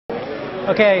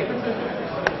Okay,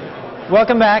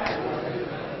 welcome back.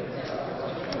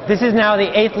 This is now the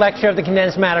 8th lecture of the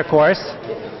condensed matter course.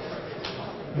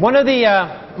 One of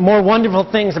the more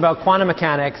wonderful things about quantum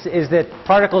mechanics is that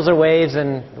particles are waves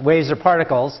and waves are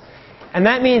particles. And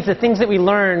that means the things that we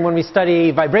learn when we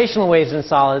study vibrational waves in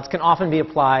solids can often be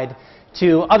applied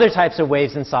to other types of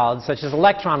waves in solids, such as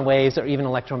electron waves or even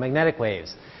electromagnetic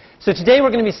waves. So today we're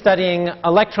going to be studying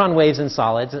electron waves in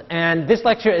solids, and this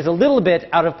lecture is a little bit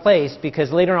out of place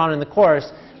because later on in the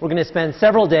course we're going to spend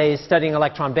several days studying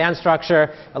electron band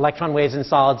structure, electron waves in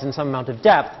solids in some amount of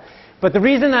depth. But the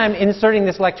reason I'm inserting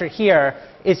this lecture here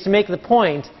is to make the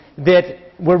point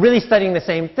that we're really studying the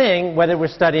same thing whether we're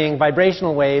studying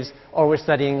vibrational waves or we're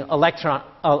studying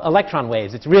electron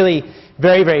waves. It's really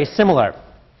very, very similar.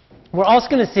 We're also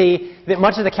going to see that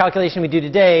much of the calculation we do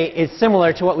today is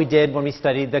similar to what we did when we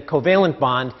studied the covalent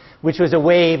bond, which was a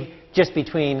wave just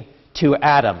between two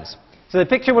atoms. So the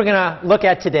picture we're going to look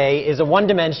at today is a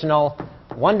one-dimensional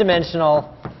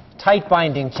tight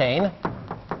binding chain.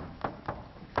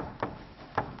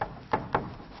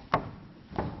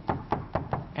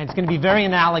 And it's going to be very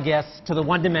analogous to the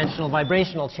one-dimensional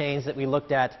vibrational chains that we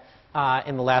looked at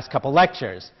in the last couple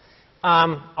lectures.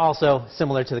 Also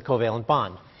similar to the covalent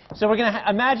bond. So we're going to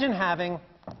imagine having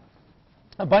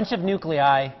a bunch of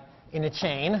nuclei in a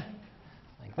chain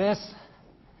like this,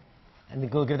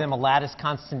 and we'll give them a lattice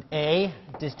constant A,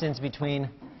 distance between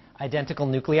identical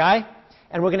nuclei.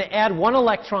 And we're going to add one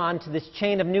electron to this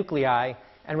chain of nuclei,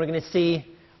 and we're going to see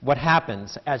what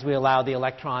happens as we allow the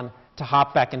electron to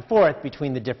hop back and forth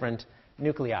between the different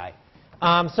nuclei.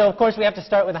 So of course we have to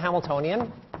start with a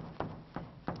Hamiltonian,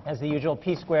 as the usual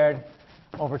p squared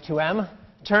over 2m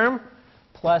term.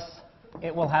 Plus,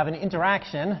 it will have an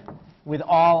interaction with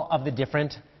all of the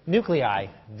different nuclei,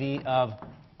 v of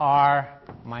r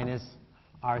minus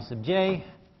r sub j,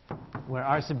 where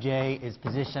r sub j is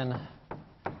position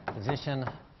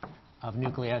of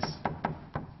nucleus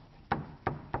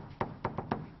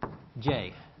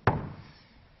j.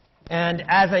 And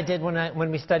as I did when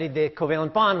we studied the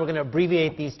covalent bond, we're going to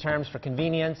abbreviate these terms for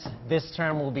convenience. This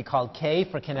term will be called k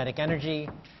for kinetic energy,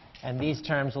 and these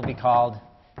terms will be called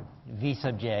v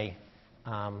sub j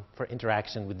for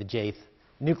interaction with the jth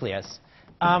nucleus.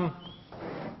 Now,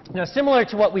 similar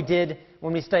to what we did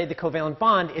when we studied the covalent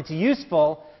bond, it's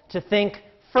useful to think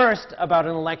first about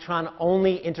an electron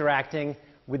only interacting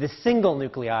with a single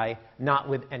nuclei, not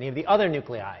with any of the other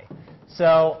nuclei.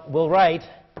 So we'll write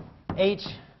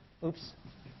we'll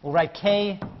write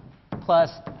k plus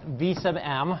v sub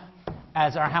m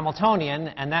as our Hamiltonian,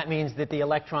 and that means that the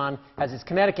electron has its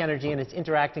kinetic energy and it's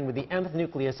interacting with the mth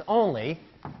nucleus only.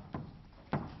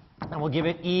 And we'll give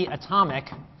it E atomic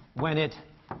when it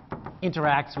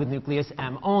interacts with nucleus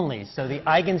m only. So the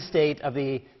eigenstate of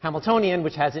the Hamiltonian,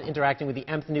 which has it interacting with the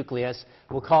mth nucleus,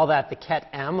 we'll call that the ket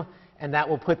m, and that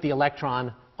will put the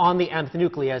electron on the mth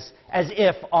nucleus as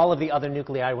if all of the other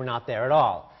nuclei were not there at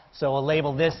all. So we'll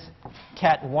label this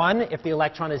ket 1 if the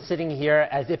electron is sitting here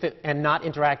as if it and not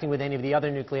interacting with any of the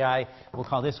other nuclei. We'll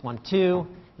call this one 2,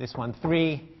 this one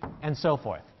 3, and so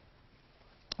forth.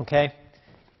 Okay?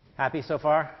 Happy so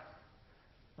far?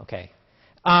 Okay.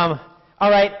 All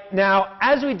right. Now,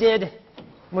 as we did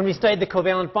when we studied the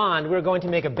covalent bond, we're going to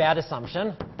make a bad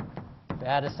assumption,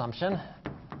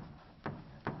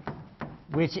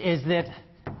 which is that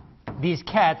these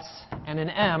kets and an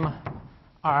m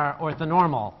are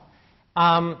orthonormal.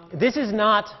 This is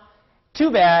not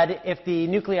too bad if the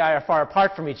nuclei are far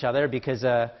apart from each other, because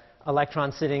an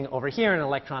electron sitting over here and an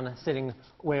electron sitting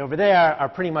way over there are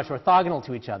pretty much orthogonal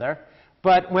to each other.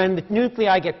 But when the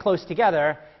nuclei get close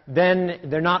together, then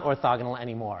they're not orthogonal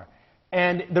anymore.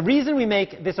 And the reason we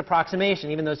make this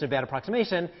approximation, even though it's a bad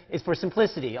approximation, is for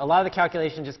simplicity. A lot of the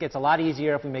calculation just gets a lot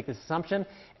easier if we make this assumption,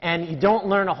 and you don't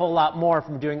learn a whole lot more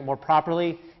from doing it more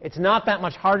properly. It's not that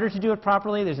much harder to do it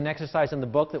properly. There's an exercise in the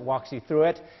book that walks you through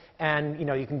it, and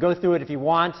you can go through it if you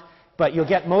want, but you'll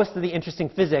get most of the interesting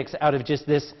physics out of just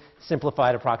this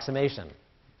simplified approximation.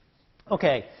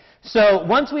 Okay, so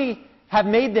once we have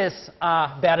made this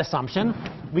bad assumption,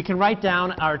 we can write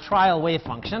down our trial wave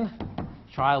function.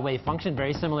 Trial wave function,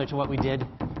 very similar to what we did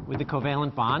with the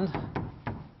covalent bond,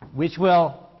 which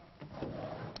will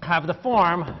have the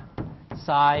form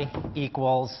psi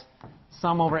equals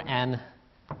sum over n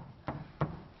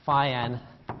phi n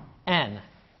n,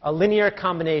 a linear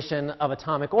combination of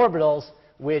atomic orbitals,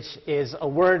 which is a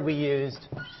word we used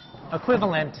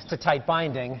equivalent to tight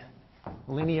binding,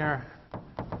 linear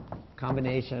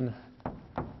combination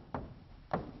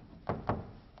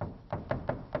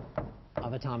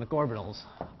of atomic orbitals,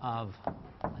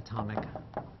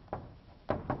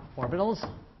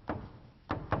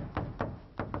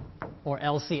 or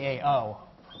LCAO.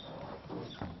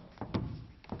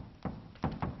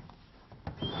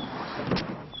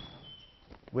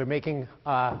 We're making,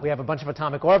 we have a bunch of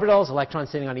atomic orbitals, electrons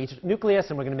sitting on each nucleus,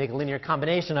 and we're going to make a linear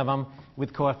combination of them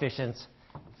with coefficients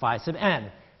phi sub n.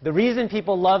 The reason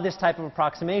people love this type of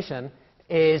approximation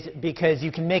is because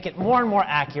you can make it more and more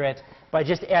accurate by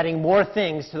just adding more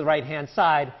things to the right-hand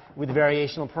side with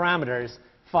variational parameters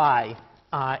phi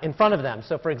in front of them.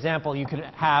 So for example, you could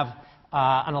have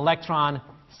an electron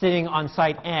sitting on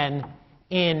site n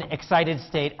in excited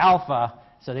state alpha.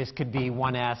 So this could be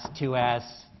 1s, 2s,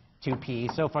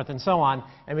 2p, so forth and so on.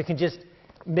 And we can just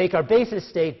make our basis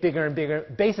state bigger and bigger,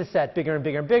 basis set bigger and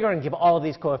bigger and bigger, and give all of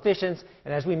these coefficients.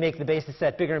 And as we make the basis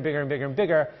set bigger and bigger and bigger and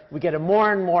bigger, we get a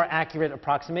more and more accurate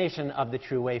approximation of the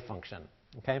true wave function.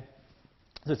 Okay?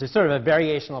 So it's a sort of a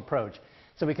variational approach.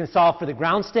 So we can solve for the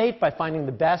ground state by finding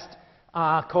the best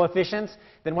coefficients.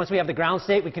 Then once we have the ground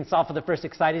state, we can solve for the first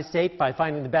excited state by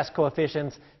finding the best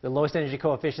coefficients, the lowest energy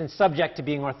coefficients, subject to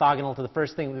being orthogonal to the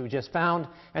first thing that we just found,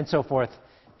 and so forth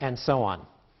and so on.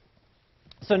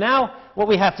 So now what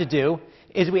we have to do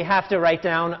is we have to write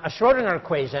down a Schrodinger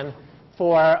equation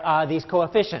for these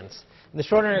coefficients. The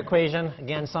Schrodinger equation,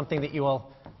 again, something that you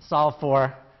will solve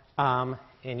for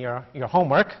in your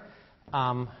homework,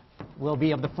 will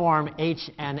be of the form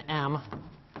h n m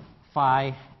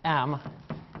phi m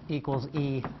equals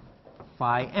E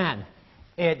phi n.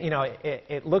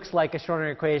 It looks like a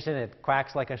Schrodinger equation. It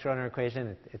quacks like a Schrodinger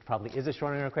equation. It probably is a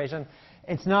Schrodinger equation.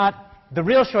 It's not the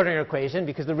real Schrodinger equation,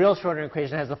 because the real Schrodinger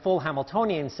equation has the full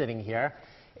Hamiltonian sitting here.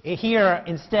 Here,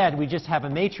 instead, we just have a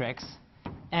matrix,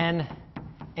 n,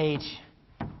 h,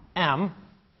 m.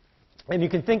 And you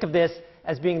can think of this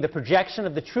as being the projection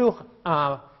of the true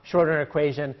Schrodinger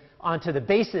equation onto the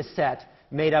basis set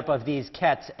made up of these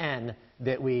kets n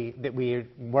that we're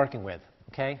working with.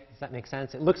 Okay? Does that make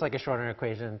sense? It looks like a Schrodinger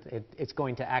equation. It's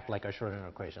going to act like a Schrodinger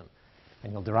equation.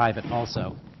 And you'll derive it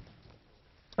also.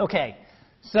 Okay.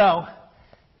 So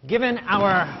given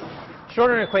our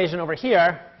Schrodinger equation over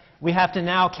here, we have to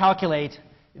now calculate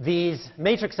these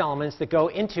matrix elements that go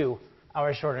into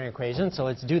our Schrodinger equation. So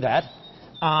let's do that.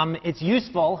 It's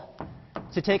useful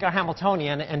to take our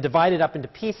Hamiltonian and divide it up into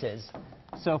pieces.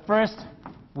 So first,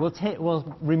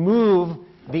 we'll remove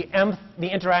the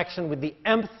interaction with the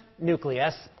mth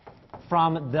nucleus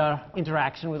from the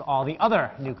interaction with all the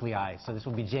other nuclei. So this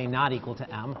will be j not equal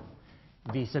to m,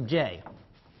 v sub j.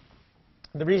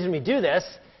 The reason we do this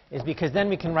is because then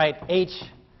we can write h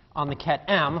on the ket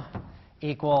m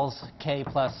equals k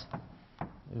plus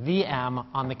vm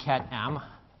on the ket m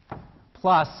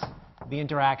plus the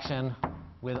interaction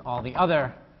with all the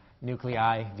other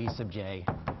nuclei v sub j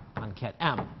on ket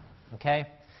m. Okay?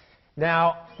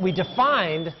 Now, we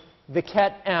defined the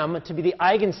ket m to be the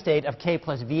eigenstate of k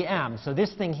plus vm. So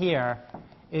this thing here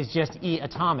is just E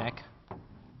atomic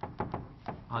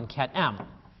on ket m.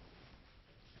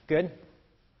 Good?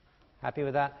 Happy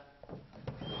with that?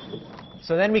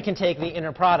 So then we can take the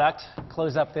inner product,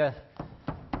 close up the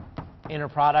inner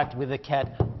product with the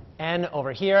ket n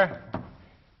over here,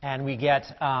 and we get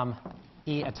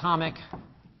E atomic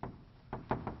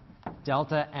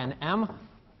delta nm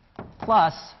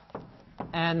plus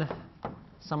n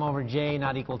sum over j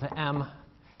not equal to m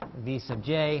v sub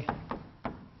j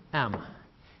m.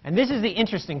 And this is the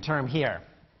interesting term here.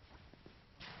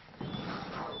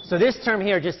 So this term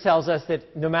here just tells us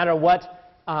that no matter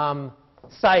what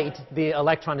site the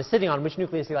electron is sitting on, which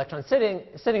nucleus the electron is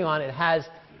sitting on, it has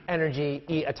energy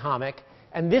E atomic.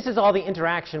 And this is all the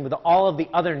interaction with all of the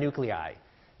other nuclei.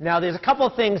 Now, there's a couple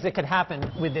of things that could happen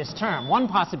with this term. One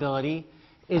possibility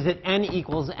is that n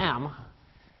equals m,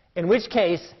 in which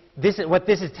case what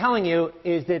this is telling you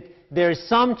is that there's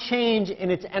some change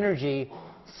in its energy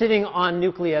sitting on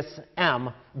nucleus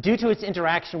m due to its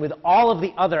interaction with all of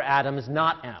the other atoms,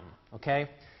 not m. Okay?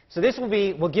 So this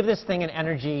we'll give this thing an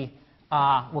energy,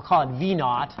 we'll call it v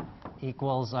naught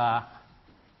equals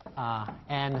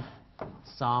n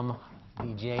sum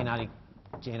vj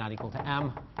not equal to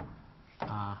m,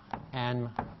 n,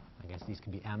 I guess these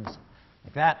could be m's,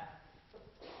 like that.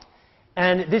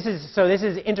 And this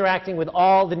is interacting with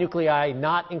all the nuclei,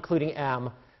 not including m,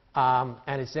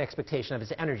 and it's an expectation of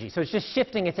its energy. So it's just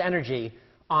shifting its energy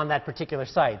on that particular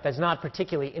site. That's not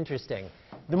particularly interesting.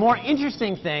 The more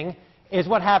interesting thing is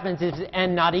what happens if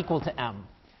n not equal to m.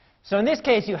 So in this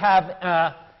case, you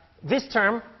have this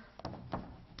term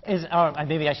is, or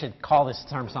maybe I should call this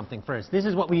term something first. This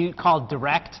is what we called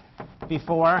direct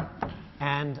before,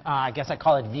 and I guess I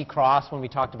call it v cross when we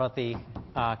talked about the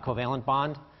covalent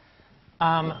bond.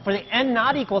 For the n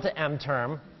not equal to m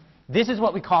term, this is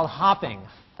what we called hopping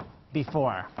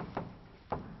before.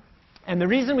 And the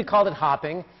reason we called it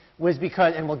hopping was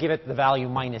because, and we'll give it the value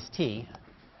minus t,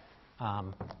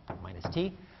 the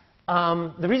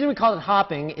reason we call it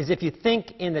hopping is if you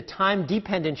think in the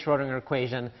time-dependent Schrodinger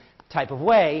equation type of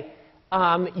way,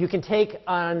 you can take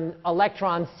an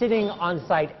electron sitting on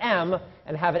site M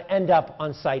and have it end up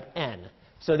on site N.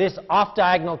 So this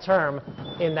off-diagonal term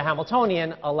in the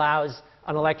Hamiltonian allows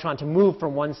an electron to move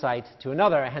from one site to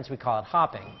another, hence we call it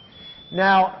hopping.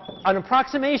 Now, an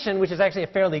approximation, which is actually a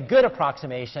fairly good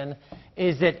approximation,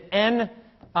 is that n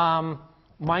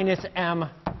minus m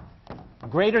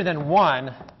greater than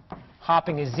 1,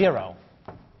 hopping is 0.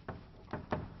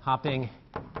 Hopping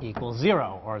equals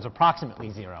 0, or is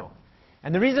approximately 0.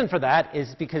 And the reason for that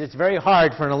is because it's very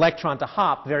hard for an electron to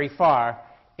hop very far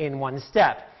in one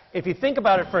step. If you think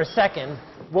about it for a second,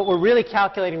 what we're really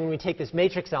calculating when we take this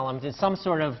matrix element is some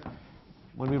sort of,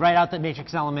 when we write out the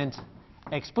matrix element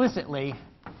explicitly,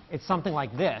 it's something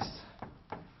like this.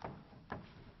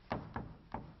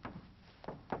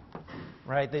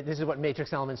 Right? This is what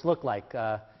matrix elements look like,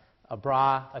 a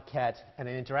bra, a ket, and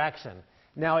an interaction.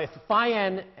 Now, if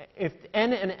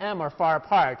n and m are far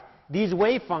apart, these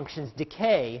wave functions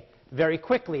decay very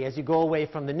quickly as you go away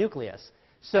from the nucleus.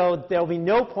 So there will be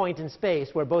no point in space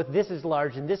where both this is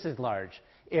large and this is large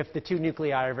if the two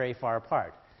nuclei are very far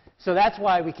apart. So that's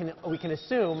why we can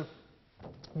assume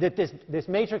that this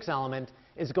matrix element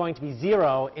is going to be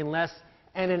 0 unless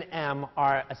n and m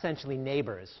are essentially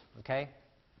neighbors. Okay?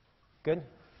 Good?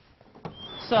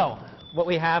 So what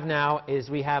we have now is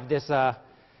we have this,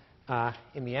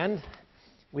 in the end,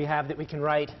 we have that we can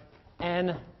write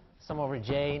n sum over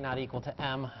j not equal to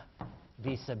m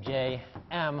v sub j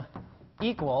m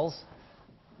equals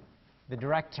the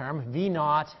direct term v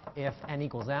naught if n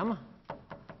equals m.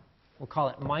 We'll call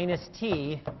it minus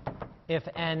t if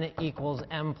n equals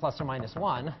m plus or minus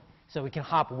 1. So we can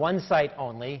hop one site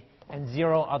only and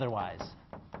 0 otherwise.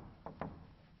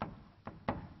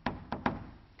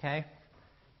 Okay?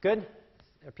 Good?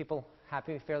 Are people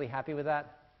happy, fairly happy with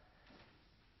that?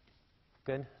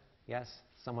 Good? Yes?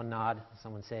 Someone nod.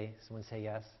 Someone say yes.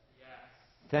 Yes.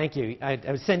 Thank you. I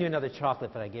would send you another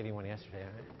chocolate, but I gave you one yesterday.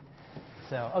 Right?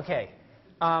 So, okay.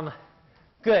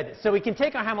 Good. So we can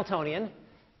take our Hamiltonian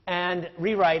and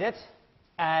rewrite it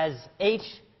as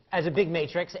H as a big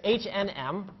matrix. H n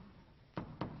m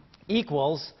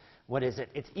equals, what is it?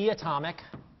 It's E atomic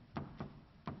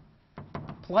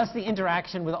plus the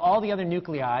interaction with all the other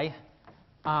nuclei,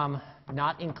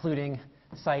 not including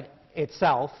site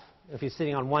itself. If you're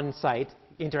sitting on one site,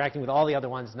 interacting with all the other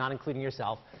ones, not including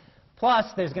yourself. Plus,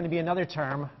 there's going to be another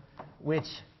term, which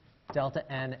delta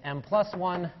n m plus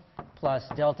 1 plus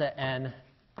delta n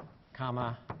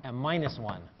comma m minus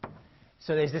 1.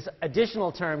 So there's this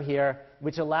additional term here,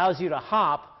 which allows you to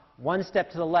hop one step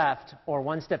to the left or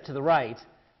one step to the right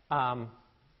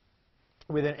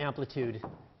with an amplitude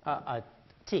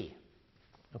t.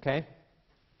 Okay?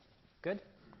 Good?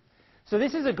 So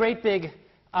this is a great big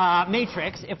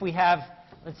matrix. If we have,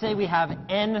 let's say we have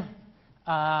n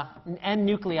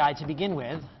nuclei to begin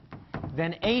with,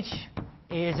 then H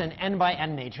is an n by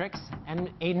n matrix, n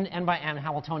by n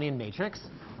Hamiltonian matrix.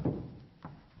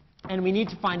 And we need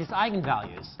to find its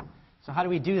eigenvalues. So how do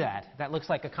we do that? That looks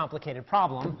like a complicated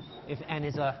problem if n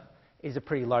is a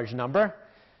pretty large number.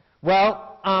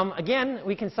 Well, again,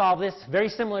 we can solve this very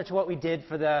similar to what we did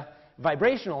for the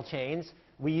vibrational chains.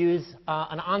 We use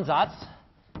an ansatz,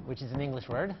 which is an English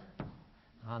word,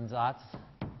 ansatz.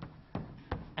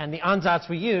 And the ansatz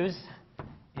we use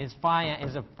is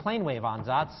a plane wave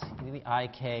ansatz, the I,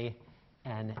 K,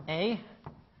 N, A,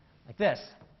 like this.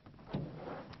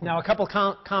 Now, a couple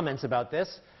comments about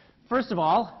this. First of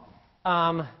all,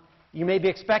 you may be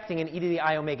expecting an e to the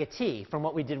I omega t from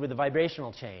what we did with the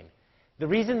vibrational chain. The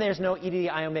reason there's no e to the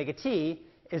I omega t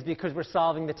is because we're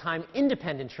solving the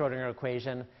time-independent Schrodinger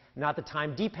equation, not the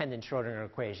time-dependent Schrodinger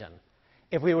equation.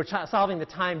 If we were solving the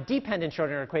time-dependent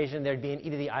Schrodinger equation, there'd be an e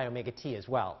to the I omega t as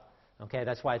well. Okay,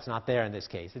 that's why it's not there in this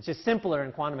case. It's just simpler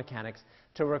in quantum mechanics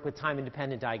to work with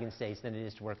time-independent eigenstates than it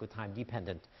is to work with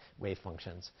time-dependent wave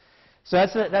functions. So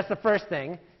that's the first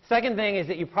thing. Second thing is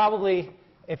that you probably,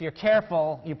 if you're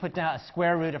careful, you put down a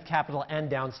square root of capital N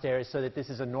downstairs so that this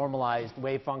is a normalized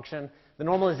wave function. The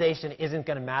normalization isn't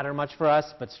going to matter much for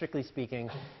us, but strictly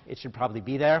speaking, it should probably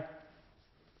be there.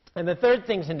 And the third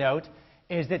thing to note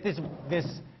is that this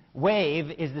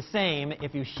wave is the same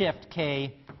if you shift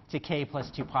k to k plus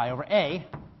 2 pi over a.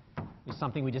 It's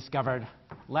something we discovered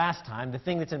last time. The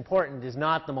thing that's important is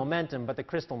not the momentum, but the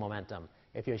crystal momentum.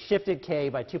 If you shifted k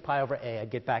by 2 pi over a,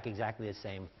 I'd get back exactly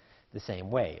the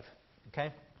same wave. Okay?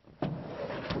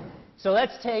 So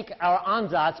let's take our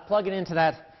ansatz, plug it into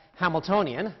that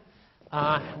Hamiltonian.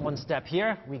 One step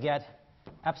here, we get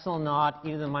epsilon naught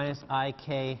e to the minus I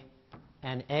k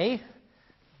n a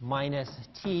minus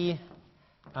t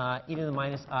e to the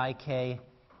minus I k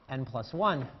n plus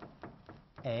 1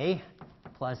 a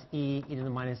plus e to the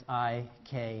minus I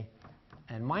k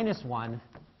n minus 1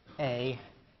 a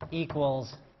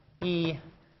equals e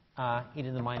to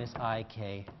the minus I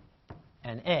k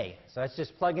n a. So that's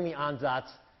just plugging the ansatz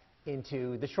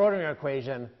into the Schrodinger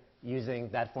equation using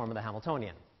that form of the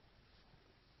Hamiltonian.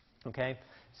 Okay,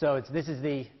 so this is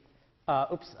the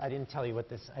oops, I didn't tell you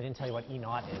what E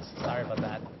naught is. Sorry about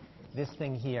that. This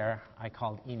thing here I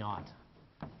called E naught.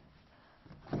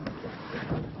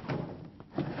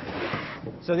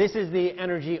 So this is the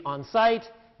energy on site.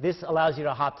 This allows you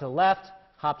to hop to the left,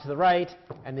 hop to the right,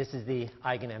 and this is the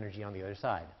eigenenergy on the other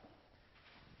side.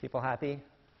 People happy?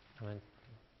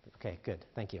 Okay, good.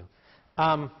 Thank you.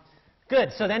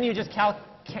 Good. So then you just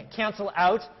cancel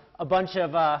out a bunch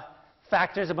of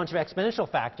factors, a bunch of exponential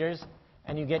factors,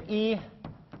 and you get E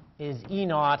is E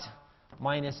naught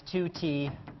minus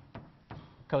 2t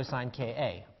cosine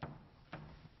Ka.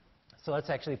 So let's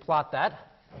actually plot that.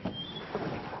 Here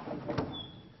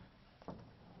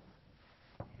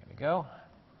we go.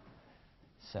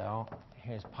 So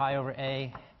here's pi over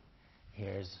A.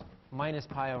 Here's minus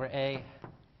pi over A.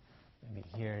 Maybe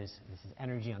this is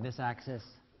energy on this axis.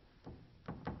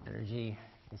 Energy,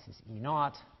 this is E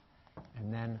naught.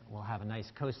 And then we'll have a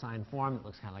nice cosine form that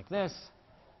looks kind of like this.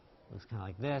 Looks kind of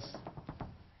like this.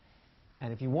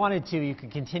 And if you wanted to, you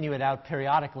could continue it out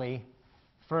periodically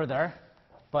further.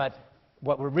 But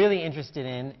what we're really interested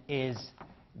in is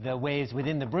the waves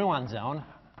within the Brouillon zone.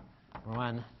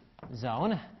 Brouillon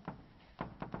zone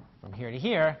from here to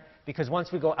here. Because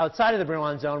once we go outside of the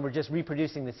Brouillon zone, we're just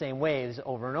reproducing the same waves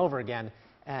over and over again.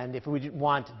 And if we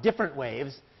want different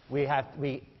waves,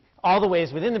 all the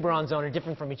waves within the Brouillon zone are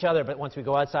different from each other. But once we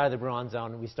go outside of the Brouillon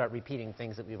zone, we start repeating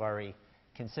things that we've already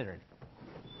considered.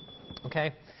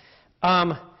 Okay?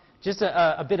 Just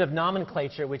a bit of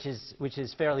nomenclature, which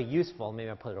is fairly useful. Maybe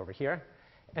I'll put it over here.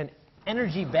 An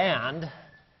energy band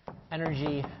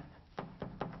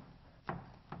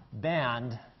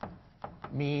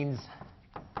means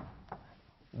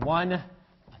one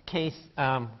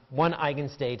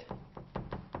eigenstate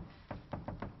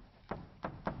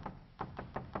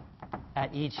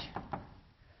at each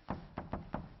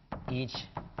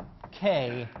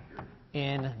k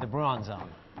in the Brouillon zone.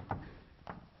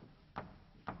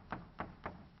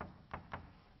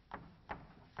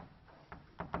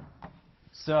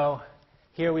 So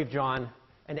here we've drawn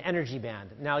an energy band.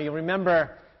 Now you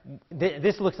remember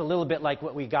this looks a little bit like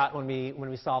what we got when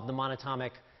we solved the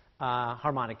monatomic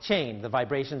harmonic chain, the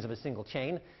vibrations of a single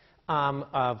chain,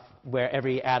 where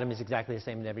every atom is exactly the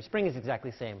same and every spring is exactly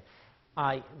the same.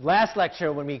 Last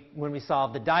lecture, when we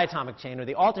solved the diatomic chain or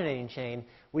the alternating chain,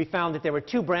 we found that there were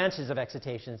two branches of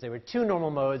excitations. There were two normal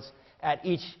modes at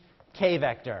each k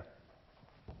vector,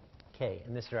 k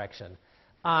in this direction.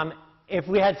 If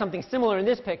we had something similar in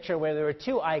this picture where there were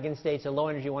two eigenstates, a low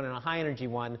energy one and a high energy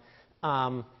one,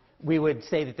 we would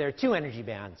say that there are two energy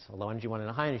bands, a low energy one and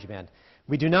a high energy band.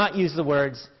 We do not use the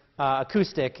words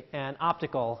acoustic and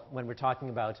optical when we're talking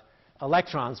about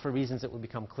electrons for reasons that will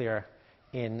become clear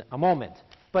in a moment.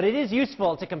 But it is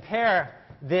useful to compare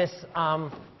this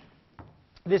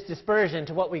dispersion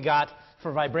to what we got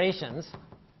for vibrations.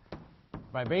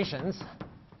 The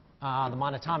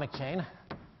monatomic chain.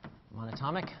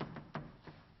 Monatomic.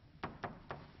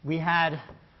 We had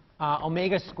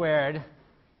omega squared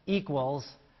equals,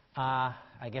 I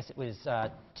guess it was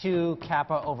 2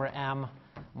 kappa over m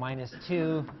minus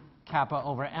 2 kappa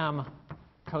over m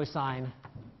cosine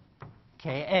Ka.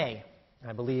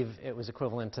 I believe it was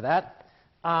equivalent to that.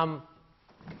 And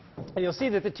you'll see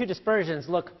that the two dispersions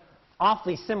look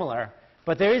awfully similar,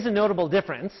 but there is a notable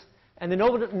difference. And the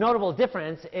notable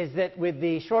difference is that with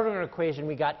the Schrodinger equation,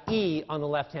 we got E on the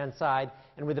left-hand side,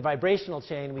 and with the vibrational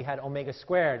chain, we had omega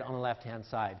squared on the left-hand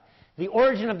side. The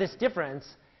origin of this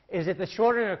difference is that the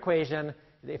Schrodinger equation,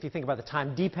 if you think about the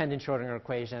time-dependent Schrodinger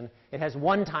equation, it has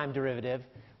one time derivative,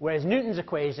 whereas Newton's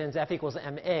equations, F equals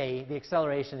ma, the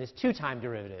acceleration is two time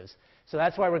derivatives. So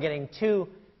that's why we're getting two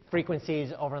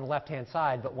frequencies over on the left-hand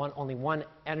side, but only one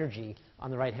energy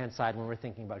on the right-hand side when we're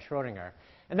thinking about Schrodinger.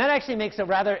 And that actually makes a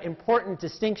rather important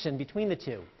distinction between the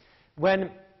two. When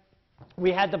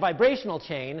we had the vibrational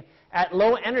chain, at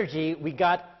low energy, we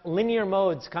got linear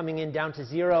modes coming in down to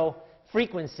zero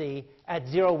frequency at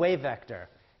zero wave vector.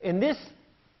 In this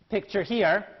picture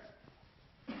here,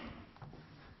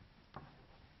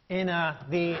 in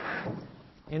the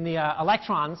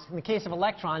electrons, in the case of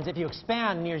electrons, if you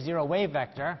expand near zero wave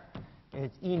vector,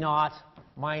 it's E naught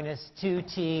minus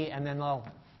 2t, and then they'll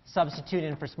substitute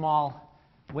in for small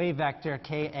wave vector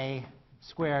Ka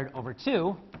squared over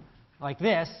 2, like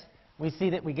this, we see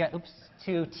that we get,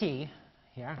 2t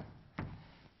here.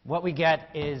 What we get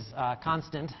is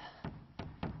constant,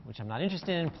 which I'm not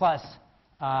interested in, plus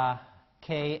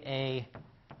Ka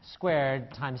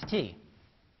squared times t.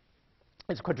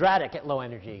 It's quadratic at low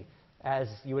energy, as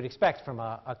you would expect from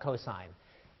a cosine.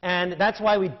 And that's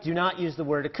why we do not use the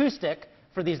word acoustic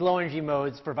for these low energy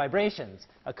modes for vibrations.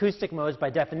 Acoustic modes, by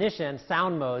definition,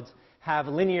 sound modes, have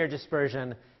linear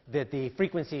dispersion that the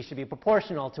frequency should be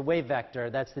proportional to wave vector.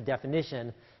 That's the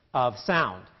definition of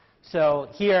sound. So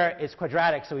here it's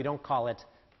quadratic, so we don't call it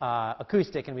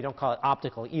acoustic, and we don't call it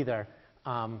optical either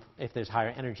if there's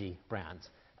higher energy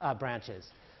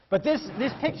branches. But this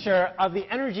picture of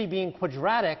the energy being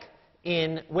quadratic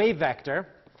in wave vector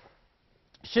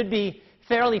should be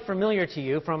fairly familiar to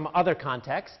you from other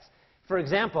contexts. For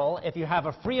example, if you have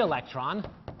a free electrons,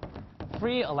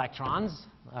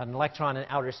 an electron in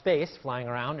outer space flying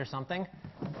around or something,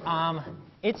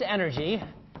 its energy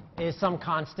is some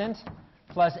constant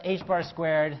plus h bar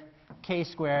squared k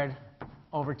squared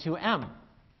over 2m.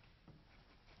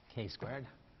 K squared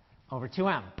over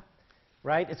 2m.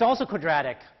 Right? It's also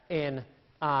quadratic in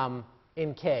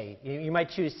K. You might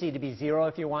choose C to be 0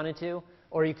 if you wanted to,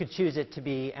 or you could choose it to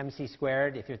be mc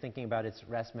squared if you're thinking about its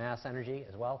rest mass energy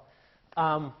as well.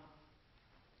 But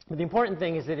the important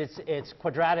thing is that it's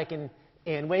quadratic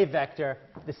in wave vector,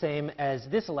 the same as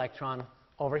this electron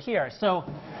over here. So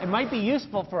it might be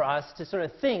useful for us to sort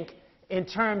of think in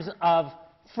terms of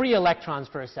free electrons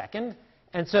for a second.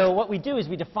 And so what we do is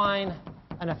we define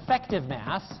an effective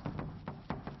mass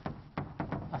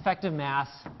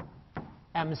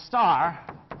m star,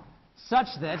 such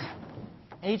that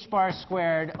h bar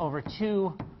squared over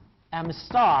 2 m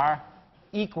star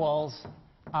equals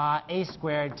a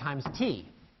squared times t.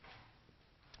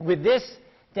 With this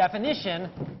definition,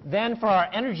 then for our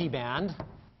energy band,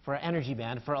 for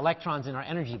electrons in our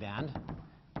energy band,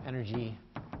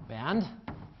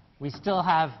 we still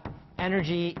have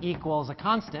energy equals a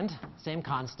constant, same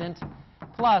constant,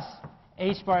 plus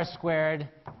h bar squared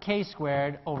k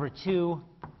squared over 2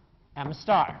 m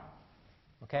star.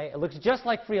 Okay? It looks just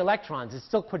like free electrons. It's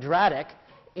still quadratic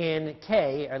in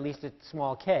K, or at least at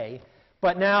small k,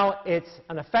 but now it's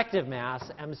an effective mass,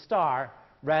 m star,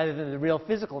 rather than the real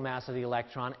physical mass of the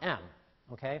electron, m.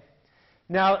 Okay?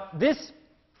 Now, this,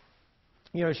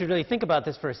 you should really think about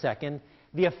this for a second.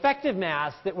 The effective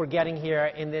mass that we're getting here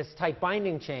in this tight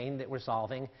binding chain that we're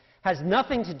solving has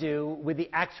nothing to do with the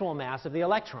actual mass of the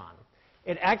electron.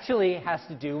 It actually has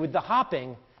to do with the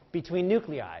hopping between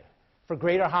nuclei. For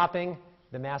greater hopping,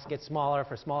 the mass gets smaller.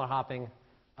 For smaller hopping,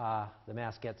 the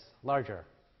mass gets larger,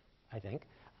 I think.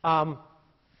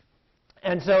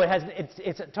 And so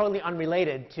it's totally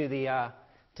unrelated to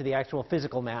the actual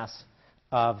physical mass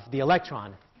of the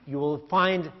electron. You will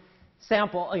find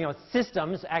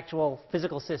systems, actual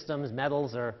physical systems,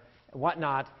 metals or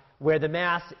whatnot, where the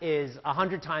mass is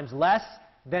 100 times less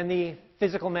than the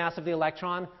physical mass of the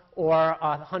electron, or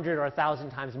 100 or 1,000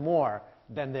 times more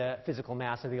than the physical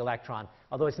mass of the electron.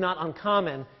 Although it's not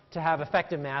uncommon to have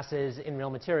effective masses in real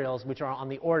materials which are on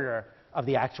the order of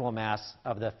the actual mass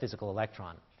of the physical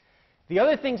electron. The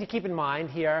other thing to keep in mind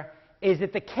here is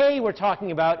that the K we're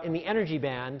talking about in the energy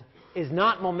band is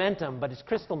not momentum, but it's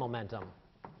crystal momentum.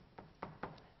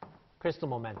 Crystal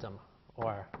momentum,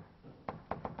 or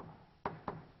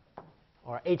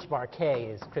h bar k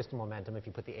is crystal momentum if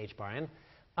you put the h bar in,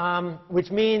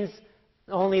 which means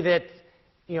only that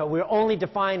we're only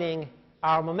defining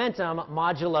our momentum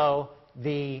modulo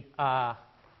the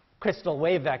crystal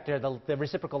wave vector, the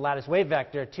reciprocal lattice wave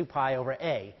vector, 2 pi over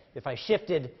a. If I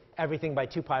shifted everything by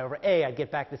 2 pi over a, I'd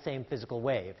get back the same physical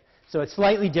wave. So it's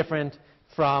slightly different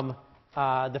from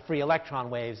the free electron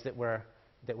waves that we're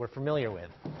familiar with.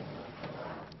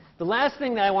 The last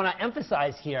thing that I want to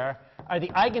emphasize here are the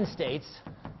eigenstates.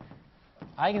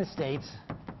 Eigenstates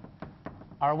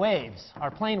are waves,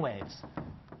 are plane waves,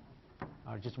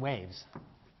 are just waves.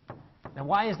 Now,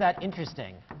 why is that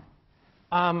interesting?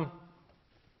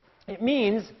 It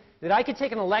means that I could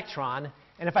take an electron,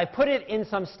 and if I put it in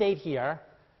some state here,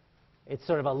 it's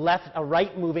sort of a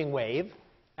right-moving wave.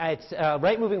 It's a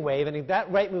right-moving wave, and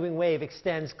that right-moving wave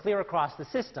extends clear across the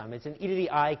system. It's an e to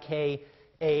the I k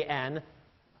a n,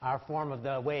 our form of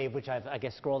the wave, which I've, I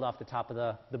guess, scrolled off the top of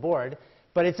the board.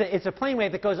 But it's a plane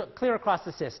wave that goes clear across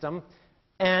the system.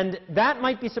 And that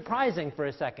might be surprising for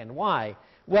a second. Why?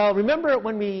 Well, remember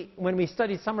when we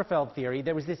studied Sommerfeld theory,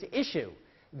 there was this issue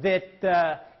that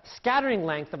the scattering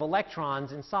length of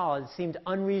electrons in solids seemed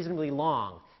unreasonably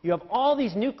long. You have all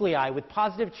these nuclei with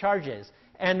positive charges,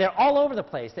 And they're all over the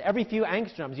place. Every few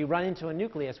angstroms, you run into a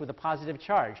nucleus with a positive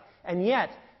charge. And yet,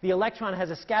 the electron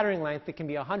has a scattering length that can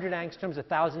be 100 angstroms,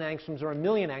 1,000 angstroms, or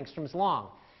 1,000,000 angstroms long.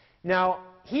 Now,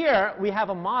 here we have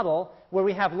a model where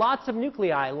we have lots of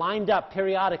nuclei lined up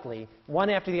periodically,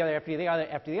 one after the other, after the other,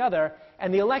 after the other,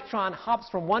 and the electron hops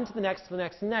from one to the next, to the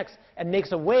next, to the next, and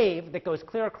makes a wave that goes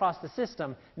clear across the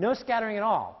system, no scattering at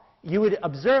all. You would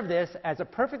observe this as a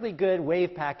perfectly good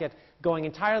wave packet going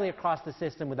entirely across the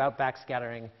system without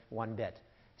backscattering one bit.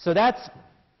 So that's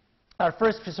our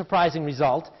first surprising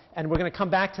result, and we're going to come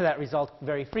back to that result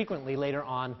very frequently later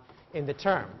on in the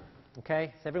term.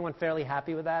 Okay? Is everyone fairly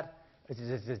happy with that? Yes? So why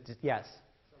does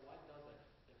that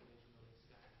definition of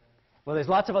scattering? Well, there's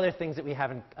lots of other things that we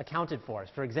haven't accounted for.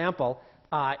 For example,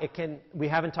 we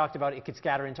haven't talked about it could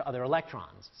scatter into other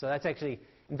electrons. So that's actually,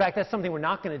 in fact, that's something we're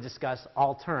not going to discuss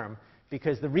all term,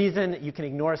 because the reason you can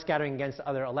ignore scattering against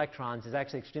other electrons is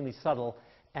actually extremely subtle,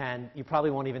 and you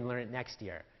probably won't even learn it next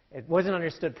year. It wasn't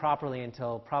understood properly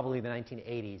until probably the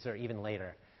 1980s or even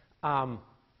later.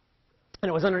 And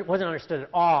it wasn't understood at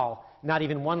all, not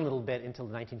even one little bit, until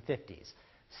the 1950s.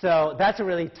 So that's a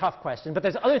really tough question. But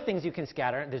there's other things you can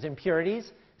scatter. There's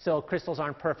impurities, so crystals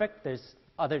aren't perfect. There's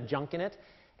other junk in it.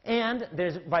 And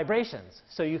there's vibrations.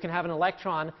 So you can have an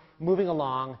electron moving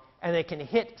along, and it can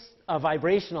hit a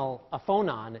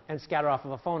phonon and scatter off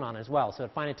of a phonon as well. So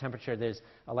at finite temperature, there's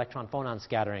electron-phonon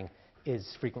scattering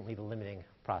is frequently the limiting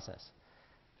process.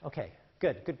 OK,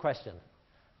 good question.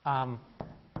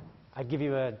 I'd give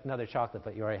you another chocolate,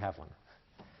 but you already have one.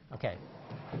 OK.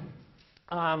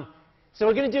 So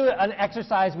we're going to do an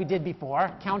exercise we did before,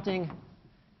 counting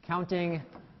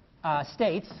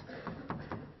states.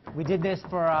 We did this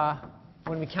for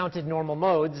when we counted normal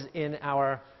modes in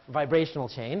our vibrational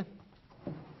chain.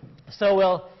 So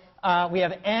we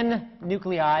have n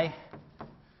nuclei.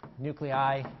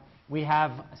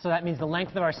 So that means the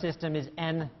length of our system is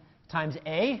n times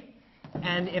a.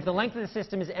 And if the length of the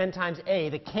system is n times a,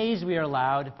 the k's we are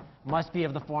allowed must be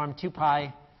of the form 2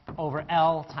 pi over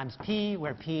L times p,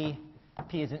 where p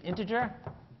is an integer.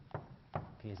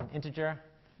 P is an integer.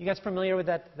 You guys familiar with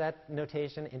that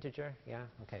notation, integer? Yeah?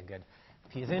 OK, good.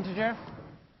 P is integer.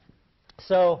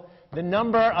 So the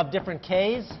number of different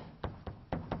k's,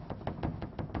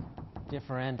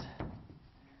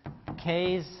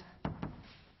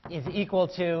 is equal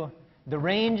to the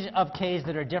range of k's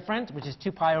that are different, which is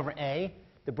 2 pi over a,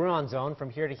 the Brouillon zone from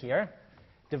here to here,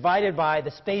 divided by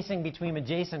the spacing between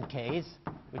adjacent k's,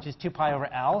 which is 2 pi over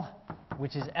L,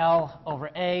 which is L over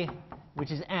a,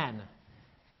 which is n.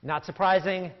 Not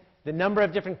surprising, the number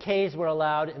of different k's we're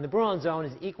allowed in the Brouillon zone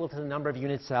is equal to the number of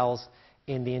unit cells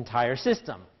in the entire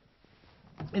system.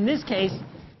 In this case,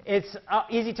 it's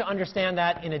easy to understand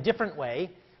that in a different way.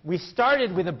 We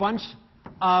started with a bunch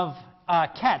of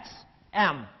kets,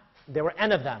 m. There were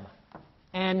n of them,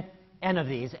 n of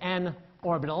these, n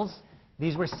orbitals.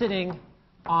 These were sitting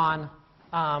on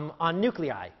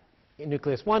nuclei,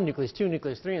 nucleus 1, nucleus 2,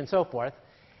 nucleus 3, and so forth.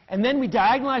 And then we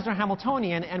diagonalized our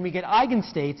Hamiltonian, and we get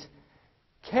eigenstates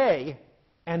k,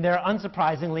 and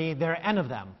unsurprisingly, there are n of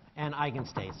them, n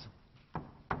eigenstates.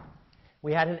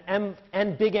 We had an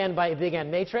n big N by big N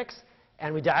matrix,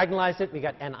 and we diagonalized it. We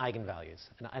got n eigenvalues,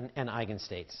 n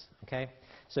eigenstates. Okay?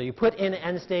 So you put in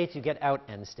n states, you get out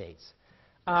n states.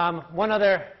 One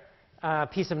other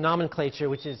piece of nomenclature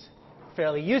which is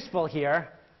fairly useful here,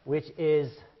 which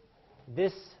is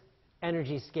this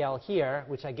energy scale here,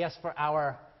 which I guess for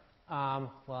our,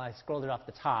 well, I scrolled it off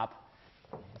the top.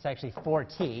 It's actually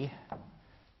 4T.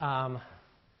 Let's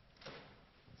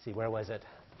see, where was it?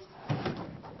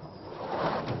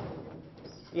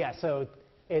 Yeah, so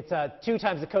it's 2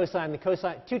 times the cosine.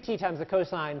 2t times the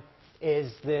cosine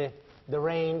is the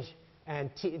range, and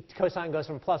cosine goes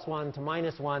from +1 to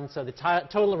 -1. So the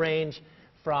total range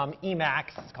from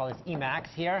Emax, let's call this Emax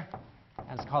here,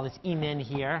 and let's call this Emin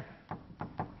here,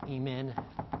 Emin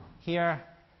here.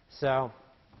 So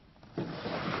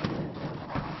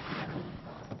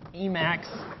Emax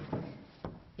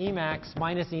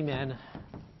minus Emin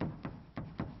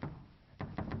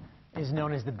is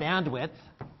known as the bandwidth,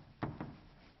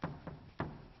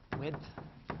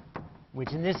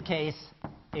 which in this case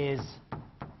is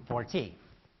 4T.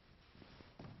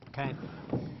 Okay.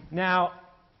 Now,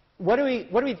 what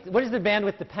does the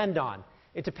bandwidth depend on?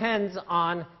 It depends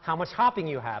on how much hopping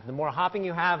you have. The more hopping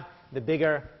you have, the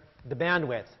bigger the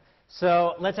bandwidth.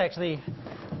 So let's actually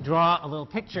draw a little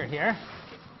picture here.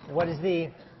 What does the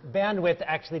bandwidth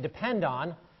actually depend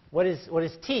on? What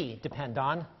does T depend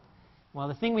on? Well,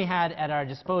 the thing we had at our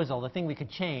disposal, the thing we could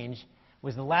change,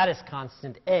 was the lattice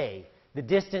constant A, the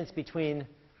distance between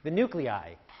the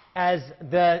nuclei. As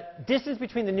the distance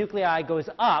between the nuclei goes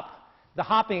up, the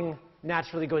hopping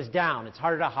naturally goes down. It's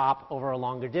harder to hop over a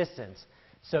longer distance.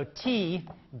 So T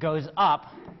goes up,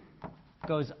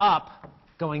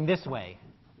 going this way.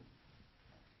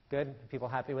 Good? People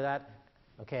happy with that?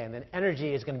 Okay, and then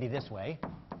energy is going to be this way.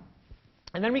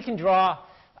 And then we can draw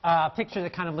a picture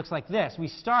that kind of looks like this. We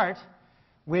start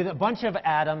with a bunch of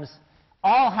atoms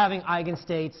all having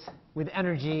eigenstates with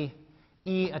energy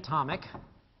E atomic.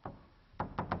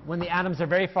 When the atoms are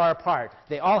very far apart,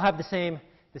 they all have the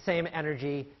same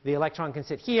energy. The electron can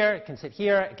sit here, it can sit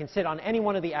here, it can sit on any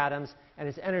one of the atoms, and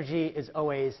its energy is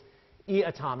always E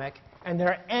atomic. And there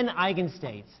are n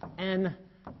eigenstates, n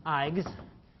eigs.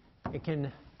 It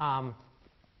can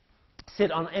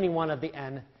sit on any one of the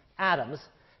n atoms.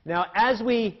 Now, as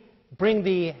we bring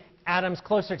the atoms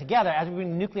closer together, as we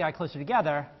bring the nuclei closer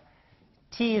together,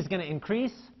 T is going to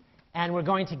increase, and we're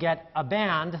going to get a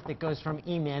band that goes from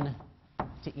E min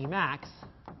to E max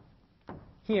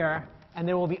here, and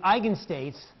there will be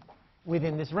eigenstates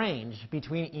within this range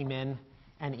between E min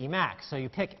and E max. So you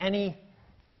pick any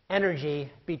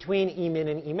energy between E min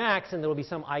and E max, and there will be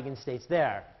some eigenstates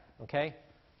there. Okay?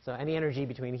 So any energy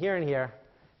between here and here,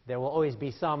 there will always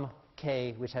be some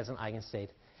k which has an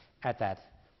eigenstate at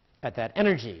that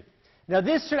energy. Now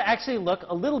this should actually look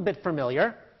a little bit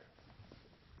familiar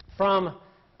from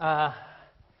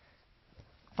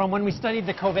when we studied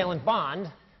the covalent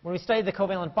bond. When we studied the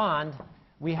covalent bond,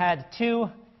 we had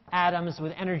two atoms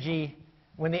with energy.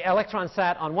 When the electron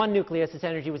sat on one nucleus, its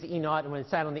energy was E naught, and when it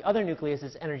sat on the other nucleus,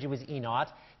 its energy was E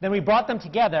naught. Then we brought them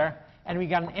together, and we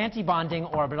got an antibonding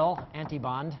orbital,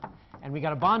 antibond, and we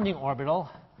got a bonding orbital,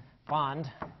 bond,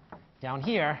 down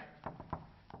here,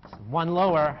 one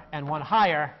lower and one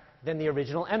higher than the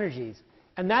original energies.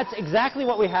 And that's exactly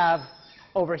what we have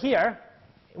over here.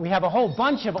 We have a whole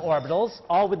bunch of orbitals,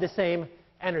 all with the same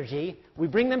energy. We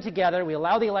bring them together, we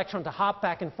allow the electron to hop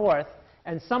back and forth,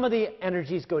 and some of the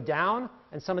energies go down,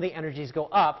 and some of the energies go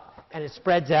up, and it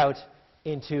spreads out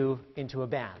into a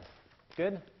band.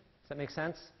 Good? Does that make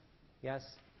sense? Yes?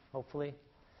 Hopefully?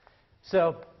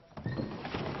 So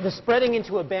the spreading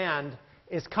into a band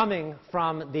is coming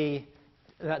from the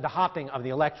hopping of the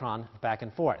electron back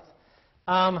and forth.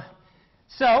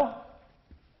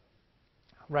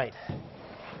 Right.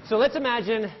 So let's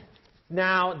imagine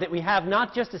now that we have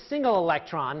not just a single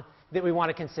electron that we want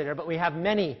to consider, but we have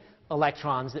many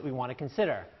electrons that we want to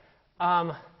consider.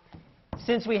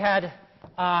 Since we had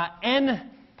n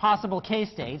possible k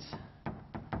states,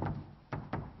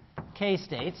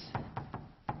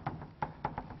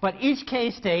 but each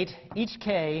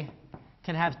k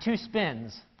can have two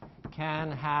spins,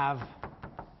 can have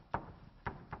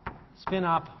spin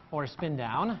up or spin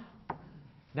down.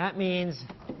 That means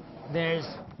there's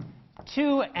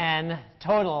 2n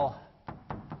total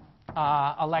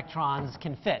electrons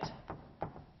can fit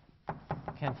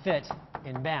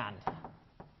in band.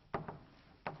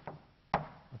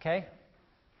 Okay?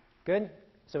 Good?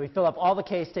 So we fill up all the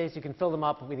k states. You can fill them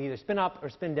up with either spin up or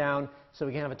spin down. So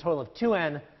we can have a total of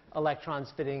 2n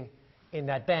electrons fitting in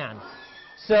that band.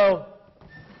 So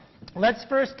let's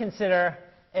first consider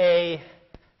a,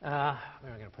 where am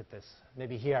I going to put this?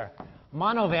 Maybe here.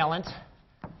 Monovalent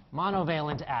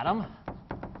atom,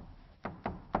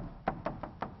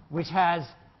 which has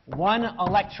one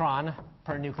electron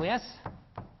per nucleus.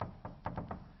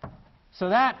 So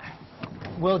that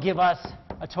will give us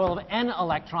a total of n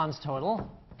electrons total,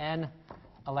 and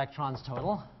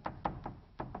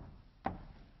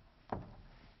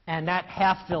that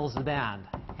half fills the band,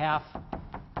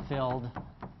 half-filled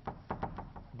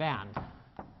band.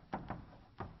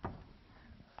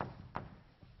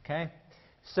 Okay?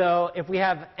 So if we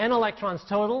have n electrons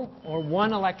total, or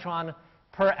 1 electron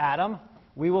per atom,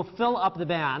 we will fill up the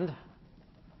band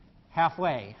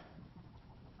halfway,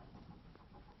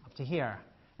 up to here.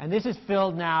 And this is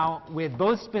filled now with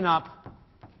both spin up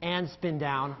and spin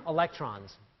down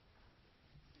electrons.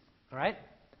 All right?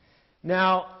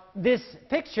 Now, this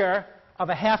picture of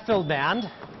a half-filled band,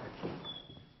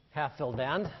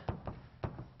 it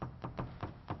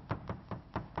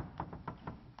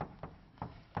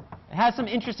has some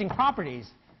interesting properties.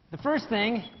 The first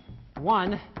thing,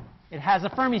 one, it has a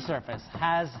Fermi surface,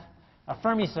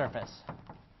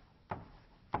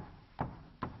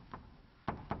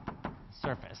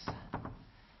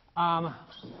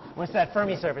 What's that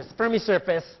Fermi surface? Fermi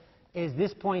surface is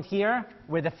this point here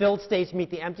where the filled states meet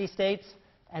the empty states,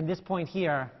 and this point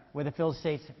here where the filled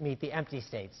states meet the empty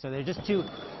states. So they're just two,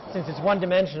 since it's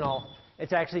one-dimensional,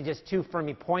 it's actually just two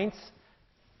Fermi points,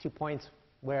 2 points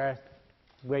where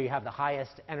you have the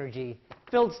highest energy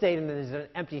filled state, and then there's an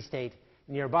empty state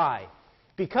nearby.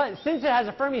 Since it has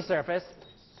a Fermi surface,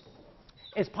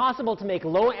 it's possible to make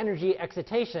low energy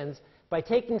excitations by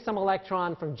taking some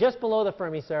electron from just below the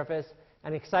Fermi surface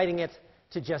and exciting it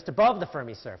to just above the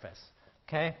Fermi surface.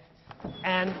 Okay?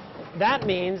 And that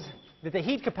means that the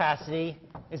heat capacity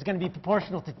is going to be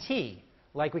proportional to T,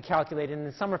 like we calculated in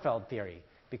the Sommerfeld theory,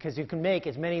 because you can make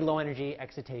as many low-energy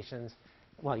excitations.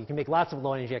 Well, you can make lots of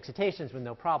low-energy excitations with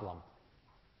no problem.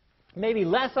 Maybe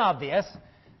less obvious,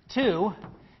 too,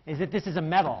 is that this is a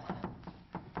metal.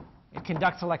 It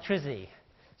conducts electricity.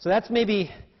 So that's maybe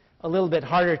a little bit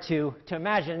harder to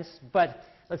imagine, but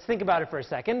let's think about it for a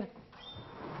second.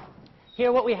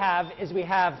 Here what we have is we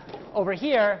have, over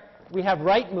here, we have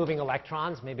right-moving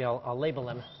electrons. Maybe I'll label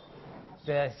them.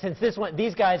 Since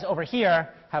these guys over here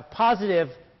have positive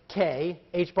K,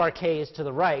 h bar K is to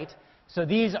the right, so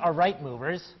these are right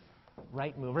movers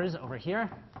over here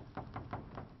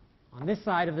on this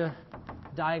side of the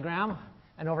diagram.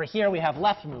 And over here we have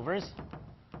left movers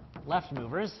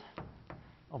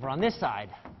over on this side.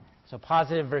 So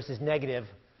positive versus negative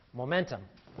momentum.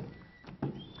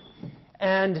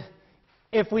 And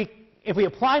if we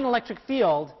apply an electric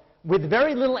field with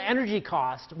very little energy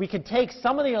cost, we could take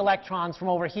some of the electrons from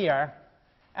over here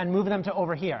and move them to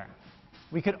over here.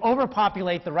 We could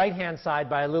overpopulate the right-hand side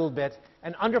by a little bit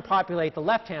and underpopulate the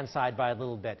left-hand side by a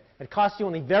little bit. It costs you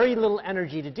only very little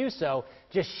energy to do so.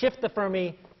 Just shift the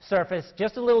Fermi surface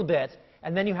just a little bit,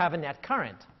 and then you have a net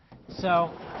current. So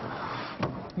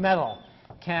metal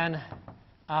can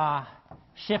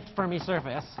shift Fermi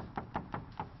surface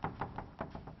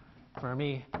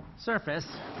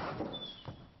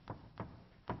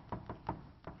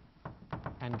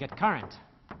and get current.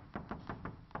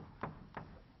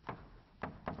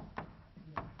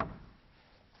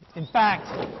 In fact,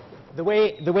 the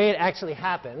way it actually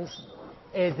happens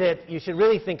is that you should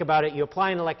really think about it. You apply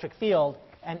an electric field,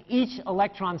 and each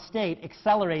electron state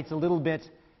accelerates a little bit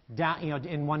down,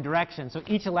 in one direction. So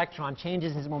each electron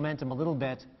changes its momentum a little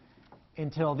bit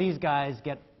until these guys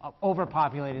get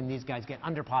overpopulated and these guys get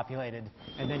underpopulated,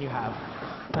 and then you have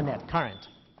a net current.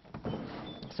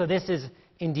 So this is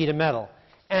indeed a metal.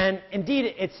 And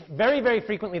indeed, it's very, very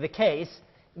frequently the case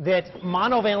that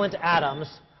monovalent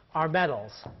atoms are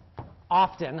metals.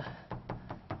 Often,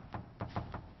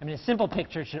 I mean, a simple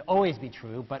picture should always be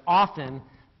true, but often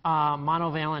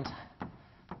monovalent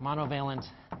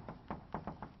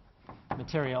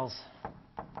materials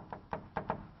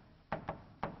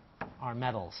are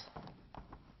metals.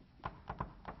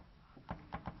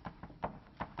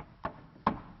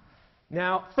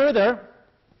 Now, further,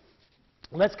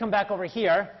 let's come back over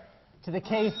here to this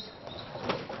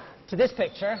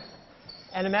picture,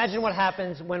 and imagine what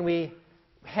happens when we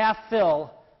half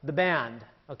fill the band.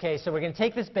 Okay, so we're going to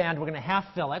take this band, we're going to half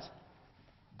fill it.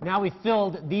 Now we've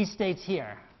filled these states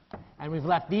here, and we've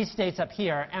left these states up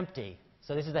here empty.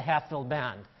 So this is the half-filled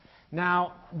band.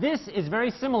 Now, this is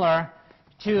very similar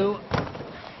to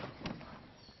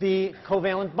the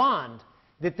covalent bond,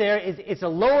 that it's a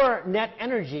lower net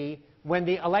energy when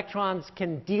the electrons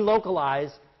can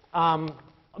delocalize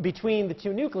between the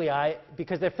two nuclei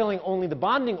because they're filling only the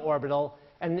bonding orbital,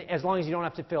 and as long as you don't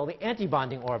have to fill the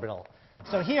antibonding orbital.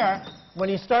 So here, when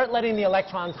you start letting the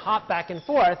electrons hop back and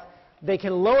forth, they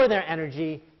can lower their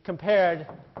energy compared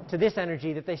to this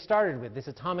energy that they started with, this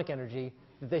atomic energy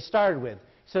that they started with.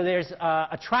 So there's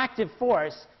attractive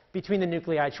force between the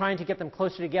nuclei, trying to get them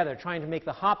closer together, trying to make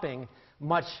the hopping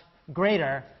much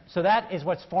greater. So that is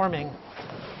what's forming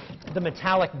the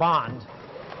metallic bond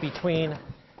between,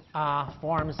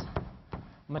 forms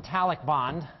metallic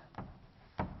bond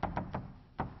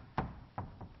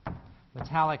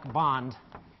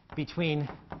between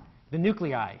the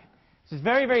nuclei. This is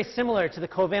very, very similar to the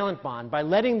covalent bond. By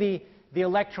letting the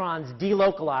electrons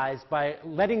delocalize, by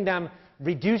letting them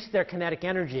reduce their kinetic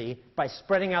energy, by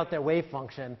spreading out their wave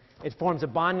function, it forms a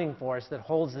bonding force that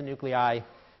holds the nuclei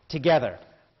together.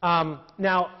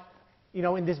 Now,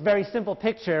 in this very simple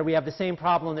picture, we have the same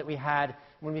problem that we had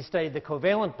when we studied the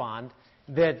covalent bond,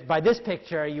 that by this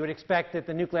picture, you would expect that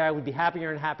the nuclei would be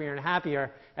happier and happier and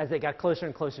happier as they got closer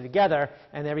and closer together,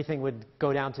 and everything would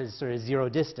go down to sort of zero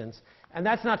distance. And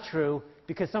that's not true,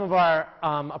 because some of our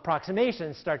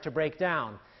approximations start to break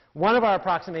down. One of our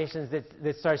approximations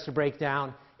that starts to break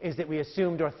down is that we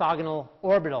assumed orthogonal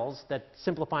orbitals, that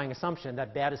simplifying assumption,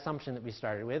 that bad assumption that we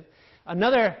started with.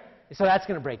 So that's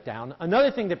going to break down.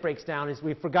 Another thing that breaks down is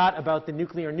we forgot about the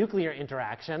nuclear-nuclear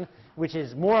interaction, which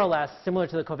is more or less similar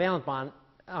to the covalent bond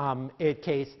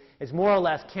case. It's more or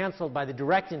less canceled by the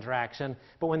direct interaction,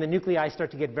 but when the nuclei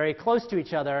start to get very close to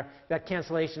each other, that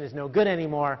cancellation is no good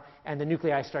anymore, and the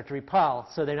nuclei start to repel,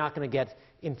 so they're not going to get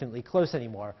infinitely close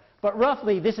anymore. But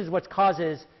roughly, this is what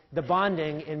causes the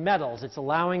bonding in metals. It's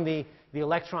allowing the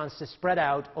electrons to spread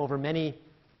out over many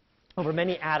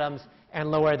atoms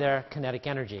and lower their kinetic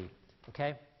energy.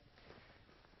 Okay?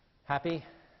 Happy?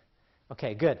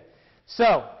 Okay, good.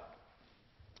 So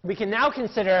we can now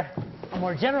consider a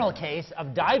more general case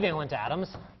of divalent atoms.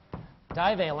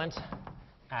 Divalent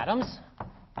atoms.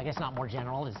 I guess not more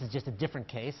general. This is just a different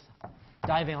case.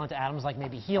 Divalent atoms like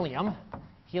maybe helium.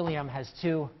 Helium has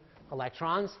 2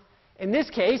 electrons. In this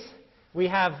case, we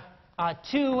have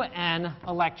 2 n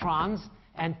electrons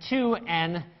and 2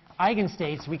 n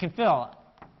eigenstates we can fill.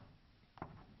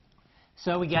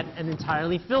 So we get an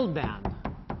entirely filled band.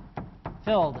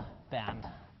 Filled band.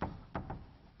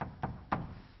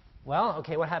 Well,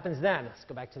 okay, what happens then? Let's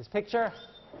go back to this picture.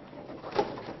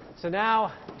 So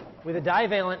now, with a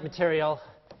divalent material,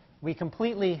 we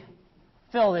completely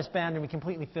fill this band, and we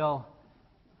completely fill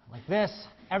like this.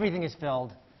 Everything is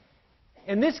filled.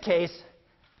 In this case,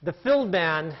 the filled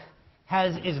band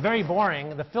is very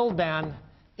boring. The filled band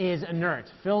is inert.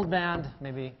 Filled band,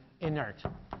 maybe inert.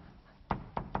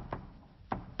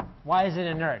 Why is it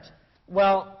inert?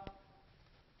 Well,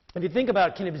 if you think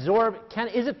about it,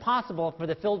 is it possible for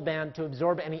the filled band to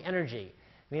absorb any energy?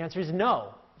 The answer is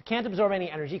no. It can't absorb any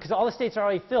energy because all the states are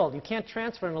already filled. You can't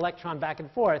transfer an electron back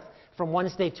and forth from one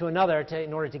state to another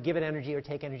in order to give it energy or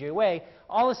take energy away.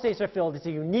 All the states are filled. It's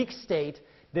a unique state.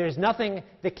 There's nothing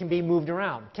that can be moved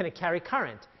around. Can it carry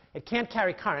current? It can't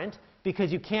carry current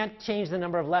because you can't change the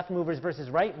number of left movers versus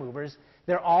right movers.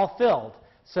 They're all filled.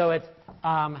 So it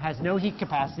has no heat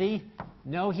capacity.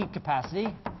 No heat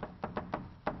capacity.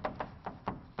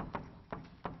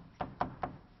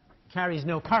 Carries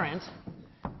no current.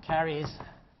 Carries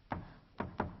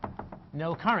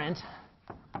no current.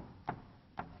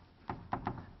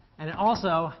 And it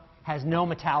also has no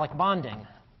metallic bonding.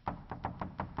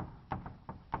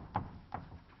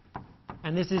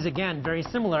 And this is, again, very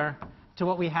similar to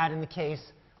what we had in the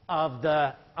case of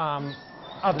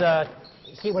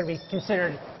when we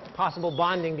considered possible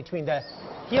bonding between the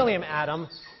helium atom,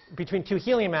 between 2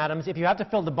 helium atoms. If you have to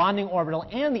fill the bonding orbital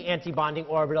and the anti-bonding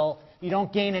orbital, you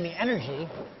don't gain any energy.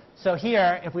 So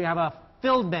here, if we have a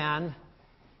filled band,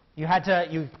 you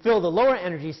fill the lower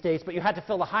energy states, but you had to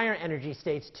fill the higher energy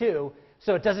states too.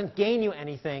 So it doesn't gain you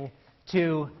anything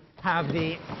to have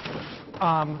the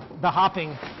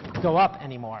hopping go up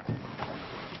anymore.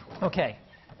 Okay,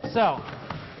 so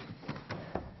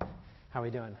how are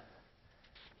we doing?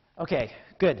 Okay,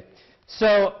 good.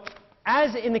 So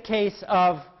as in the case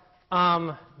of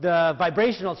the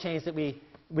vibrational chains that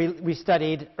we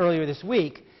studied earlier this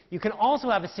week, you can also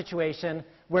have a situation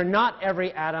where not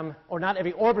every atom or not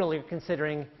every orbital you're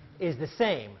considering is the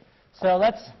same. So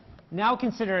let's now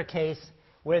consider a case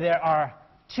where there are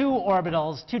 2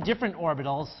 different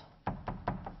orbitals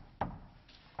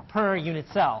per unit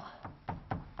cell.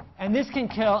 And this can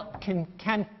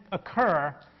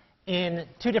occur in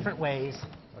 2 different ways,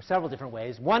 or several different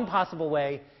ways. One possible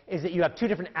way is that you have 2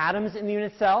 different atoms in the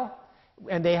unit cell,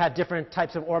 and they have different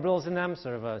types of orbitals in them,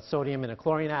 sort of a sodium and a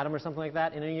chlorine atom or something like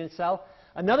that in a unit cell.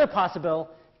 Another possible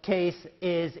case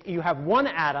is you have 1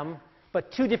 atom,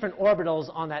 but 2 different orbitals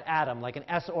on that atom, like an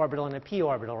s orbital and a p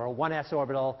orbital, or a 1s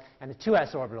orbital and a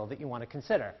 2s orbital that you want to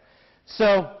consider.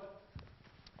 So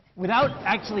without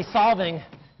actually solving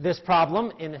this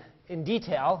problem in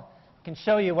detail, I can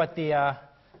show you what the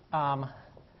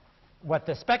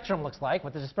spectrum looks like,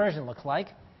 what the dispersion looks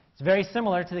like. It's very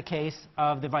similar to the case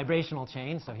of the vibrational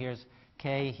chain. So here's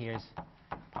k, here's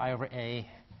pi over a,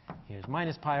 here's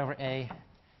minus pi over a,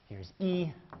 here's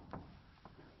e.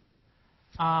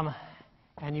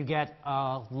 And you get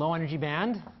a low energy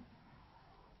band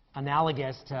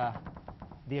analogous to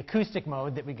the acoustic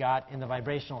mode that we got in the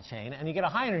vibrational chain. And you get a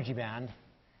high energy band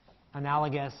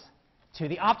analogous to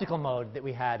the optical mode that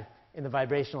we had in the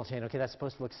vibrational chain. Okay, that's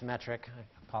supposed to look symmetric. I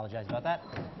apologize about that.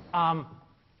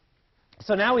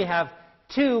 So now we have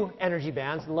 2 energy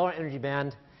bands, the lower energy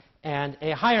band and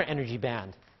a higher energy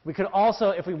band. We could also,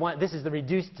 if we want, this is the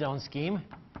reduced zone scheme.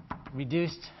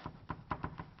 Reduced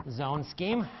zone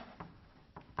scheme.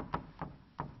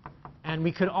 And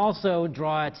we could also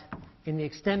draw it in the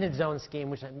extended zone scheme,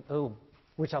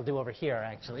 which I'll do over here,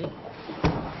 actually.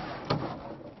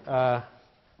 Yeah,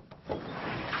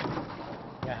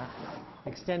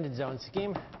 extended zone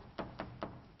scheme.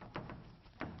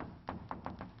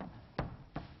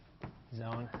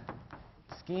 Zone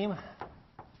scheme.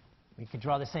 We could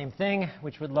draw the same thing,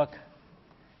 which would look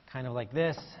kind of like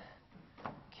this.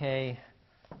 K,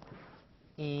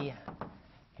 E,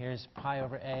 here's pi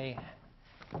over A.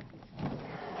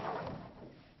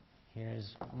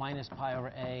 Here's minus pi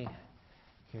over A.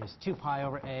 Here's 2 pi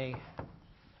over A.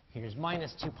 Here's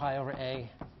minus 2 pi over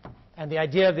A. And the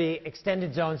idea of the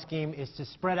extended zone scheme is to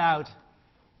spread out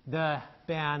the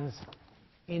bands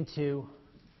into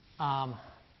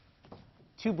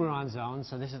two Brouillon zones.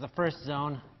 So this is the first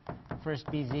zone, first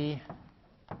BZ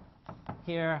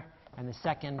here, and the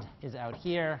second is out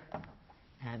here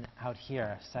and out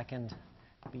here. Second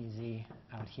BZ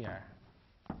out here.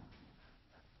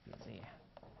 BZ.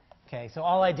 Okay, so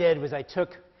all I did was I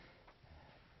took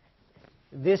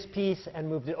this piece and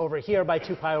moved it over here by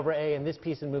 2 pi over a, and this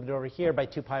piece and moved it over here by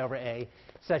 2 pi over a,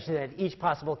 such that at each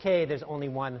possible k, there's only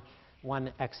one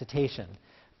excitation.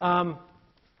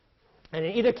 And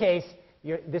in either case,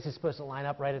 this is supposed to line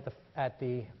up right at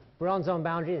the Brouillon zone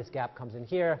boundary. This gap comes in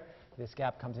here. This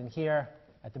gap comes in here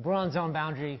at the Brouillon zone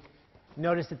boundary.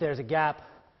 Notice that there's a gap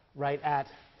right at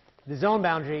the zone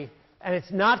boundary. And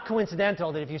it's not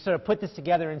coincidental that if you sort of put this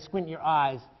together and squint your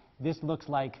eyes, this looks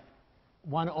like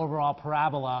one overall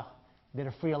parabola that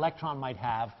a free electron might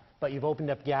have, but you've opened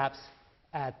up gaps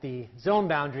at the zone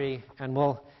boundary, and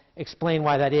we'll explain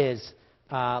why that is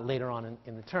later on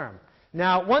in the term.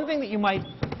 Now, one thing that you might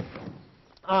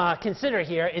consider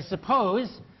here is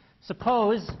suppose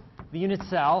the unit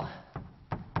cell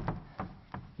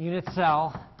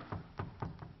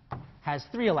has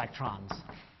 3 electrons.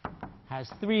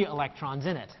 Has 3 electrons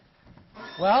in it.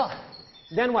 Well,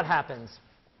 then what happens?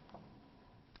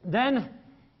 Then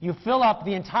you fill up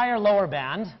the entire lower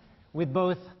band with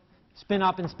both spin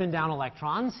up and spin down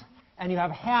electrons, and you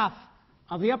have half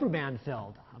of the upper band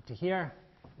filled up to here,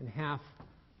 and half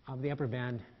of the upper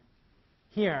band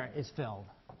here is filled.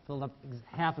 Filled up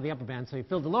half of the upper band. So you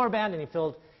filled the lower band and you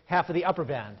filled half of the upper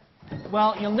band.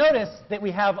 Well, you'll notice that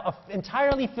we have an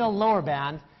entirely filled lower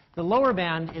band. The lower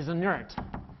band is inert.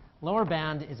 Lower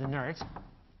band is inert.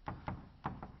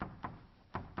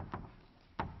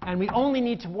 And we only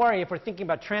need to worry if we're thinking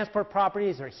about transport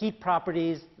properties or heat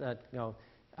properties,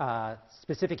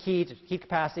 specific heat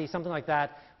capacity, something like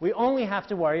that. We only have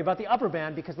to worry about the upper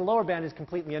band because the lower band is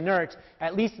completely inert,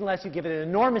 at least unless you give it an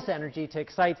enormous energy to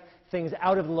excite things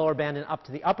out of the lower band and up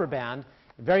to the upper band,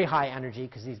 very high energy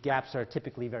because these gaps are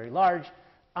typically very large.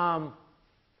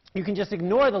 You can just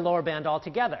ignore the lower band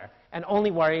altogether and only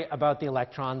worry about the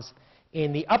electrons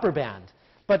in the upper band.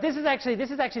 But this is actually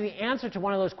the answer to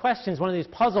one of those questions, one of these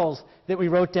puzzles that we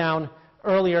wrote down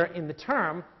earlier in the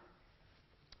term.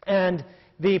 And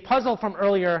the puzzle from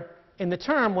earlier in the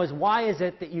term was, why is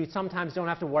it that you sometimes don't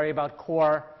have to worry about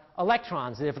core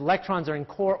electrons? If electrons are in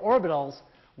core orbitals,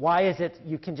 why is it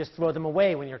you can just throw them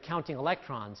away when you're counting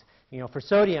electrons? For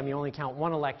sodium, you only count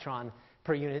 1 electron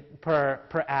per unit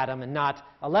per atom and not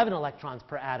 11 electrons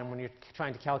per atom when you're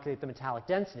trying to calculate the metallic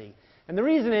density. And the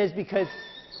reason is because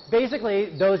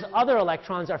basically those other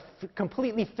electrons are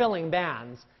completely filling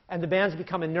bands, and the bands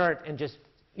become inert and just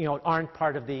aren't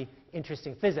part of the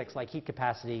interesting physics like heat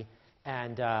capacity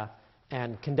and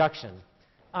conduction.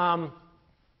 A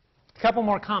couple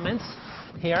more comments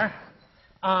here.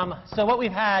 So what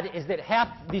we've had is that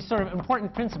these sort of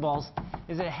important principles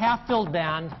is that a half-filled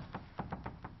band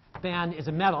is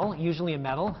a metal, usually a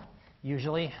metal,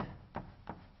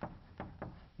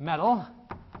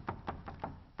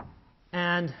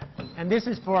 and this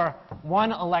is for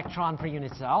 1 electron per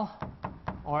unit cell,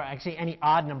 or actually any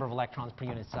odd number of electrons per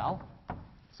unit cell.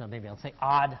 So maybe I'll say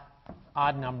odd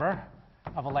number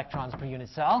of electrons per unit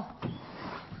cell.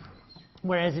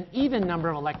 Whereas an even number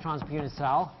of electrons per unit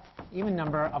cell, you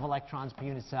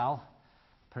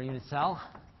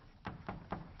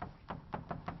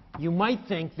might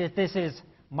think that this is,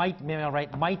 maybe I'll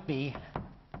write might be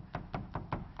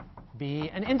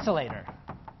an insulator.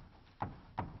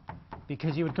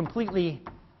 Because you would completely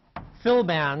fill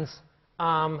bands,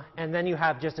 and then you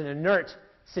have just an inert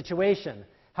situation.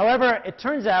 However, it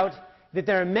turns out that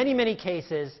there are many, many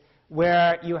cases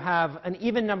where you have an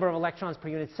even number of electrons per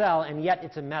unit cell, and yet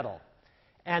it's a metal.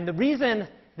 And the reason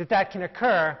that that can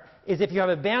occur is if you have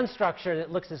a band structure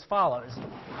that looks as follows.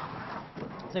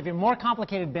 So if you have a more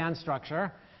complicated band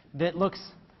structure that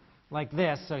looks like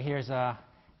this, so here's a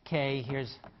k,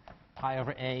 here's pi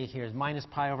over a, here's minus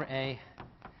pi over a,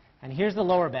 and here's the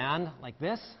lower band, like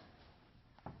this.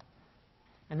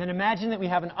 And then imagine that we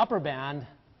have an upper band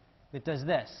that does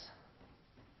this.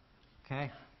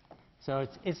 Okay? So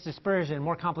it's dispersion.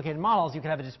 More complicated models, you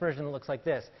can have a dispersion that looks like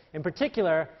this. In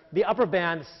particular, the upper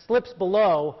band slips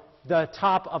below the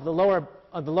top of the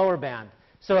lower band.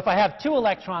 So if I have 2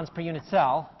 electrons per unit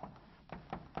cell,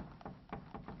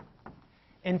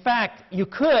 in fact, you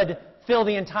could fill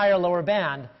the entire lower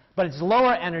band, but it's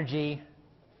lower energy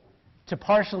to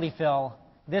partially fill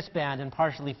this band and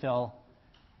partially fill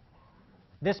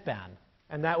this band.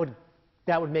 And that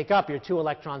would make up your 2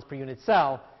 electrons per unit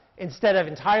cell, instead of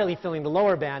entirely filling the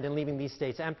lower band and leaving these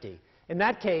states empty. In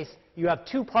that case, you have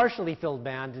 2 partially filled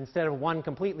bands instead of 1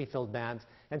 completely filled band,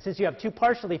 And since you have two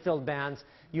partially filled bands,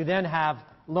 you then have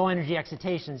low energy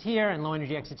excitations here and low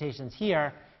energy excitations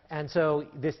here. And so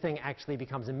this thing actually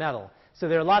becomes a metal. So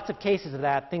there are lots of cases of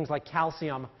that. Things like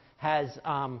calcium has,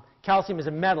 calcium is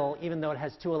a metal even though it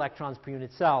has 2 electrons per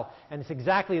unit cell. And it's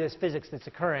exactly this physics that's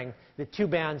occurring. The two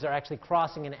bands are actually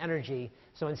crossing in energy.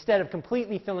 So instead of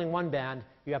completely filling one band,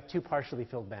 you have two partially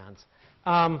filled bands.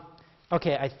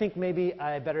 OK, I think maybe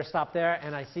I better stop there.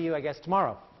 And I see you, I guess,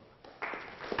 tomorrow.